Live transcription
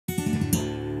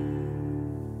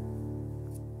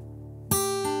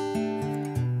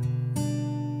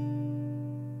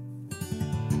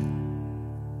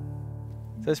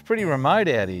So it's pretty remote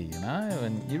out here, you know,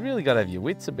 and you really got to have your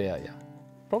wits about you.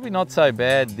 Probably not so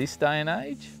bad this day and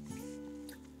age,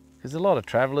 because a lot of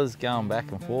travellers going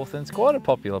back and forth, and it's quite a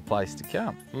popular place to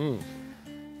come.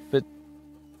 But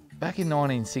back in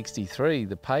 1963,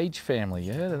 the Page family,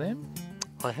 you heard of them?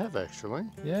 I have actually.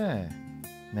 Yeah.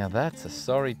 Now that's a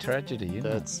sorry tragedy, isn't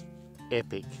it? That's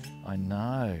epic. I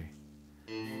know.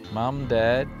 Mum,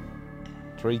 Dad,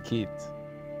 3 kids,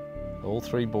 all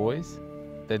 3 boys.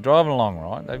 They're driving along,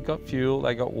 right? They've got fuel,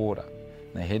 they got water.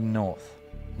 They're heading north.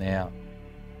 Now,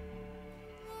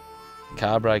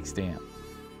 car breaks down.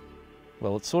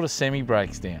 Well, it sort of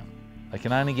semi-breaks down. They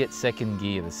can only get second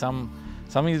gear. There's something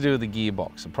to do with the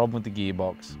gearbox, a problem with the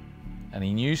gearbox. And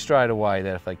he knew straight away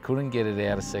that if they couldn't get it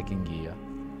out of second gear,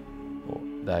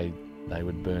 they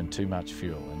would burn too much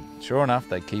fuel. And sure enough,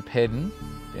 they keep heading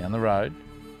down the road,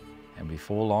 and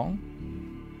before long,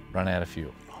 run out of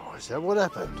fuel. Oh, is that what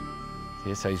happened?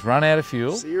 Yeah, so he's run out of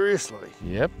fuel. Seriously?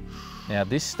 Yep. Now at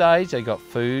this stage, they got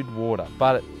food, water,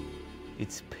 but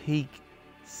it's peak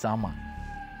summer.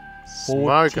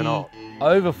 Smoking hot.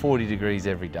 Over 40 degrees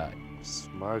every day.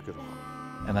 Smoking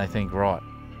hot. And they think, right,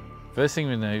 first thing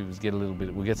we do is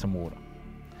we'll get some water.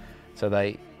 So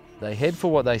they head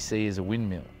for what they see as a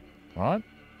windmill, right?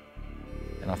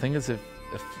 And I think it's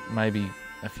maybe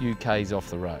a few Ks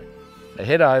off the road. They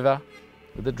head over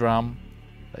with a drum,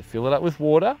 they fill it up with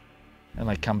water, and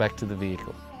they come back to the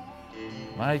vehicle.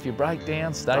 Mate, if you break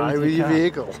down, stay with your car.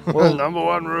 vehicle. Well, Number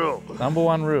 1 rule. Number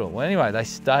 1 rule. Well, anyway, they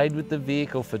stayed with the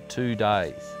vehicle for 2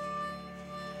 days.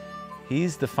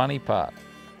 Here's the funny part.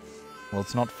 Well,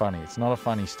 it's not funny. It's not a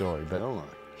funny story, but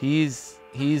here's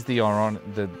the ironic.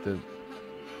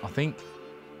 I think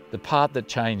the part that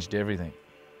changed everything.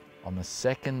 On the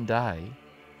second day,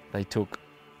 they took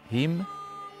him,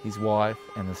 his wife,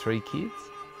 and the 3 kids,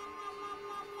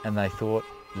 and they thought,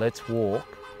 let's walk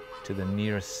to the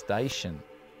nearest station,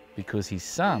 because his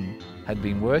son had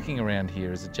been working around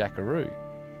here as a jackaroo,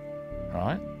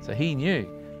 right? So he knew.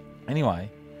 Anyway,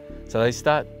 so they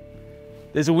start,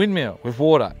 there's a windmill with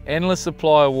water, endless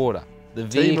supply of water. The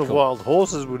vehicle, team of wild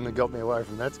horses wouldn't have got me away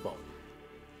from that spot.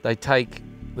 They take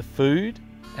the food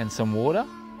and some water,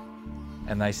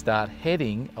 and they start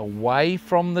heading away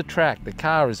from the track. The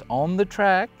car is on the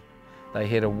track. They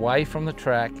head away from the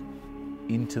track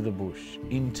into the bush,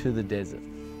 into the desert.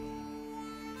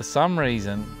 For some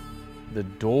reason, the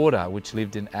daughter, which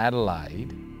lived in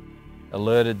Adelaide,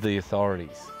 alerted the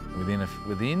authorities within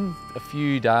a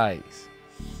few days.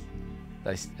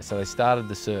 So they started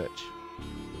the search,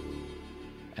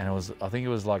 and I think it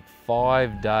was like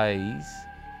 5 days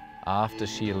after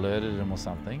she alerted them or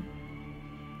something,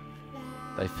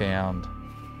 they found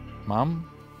Mum,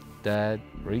 Dad,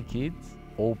 3 kids,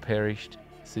 all perished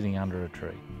sitting under a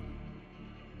tree.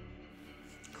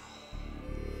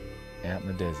 Out in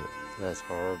the desert. That's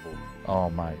horrible.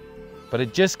 Oh, mate. But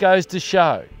it just goes to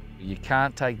show, you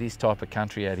can't take this type of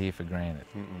country out here for granted.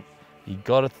 You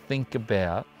got to think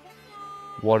about,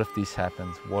 what if this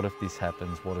happens? What if this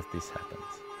happens? What if this happens?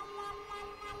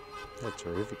 That's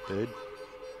terrific, dude.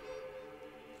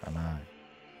 I know.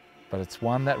 But it's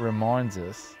one that reminds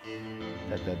us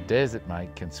that the desert,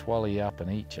 mate, can swallow you up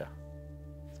and eat you.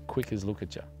 As quick as look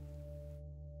at you.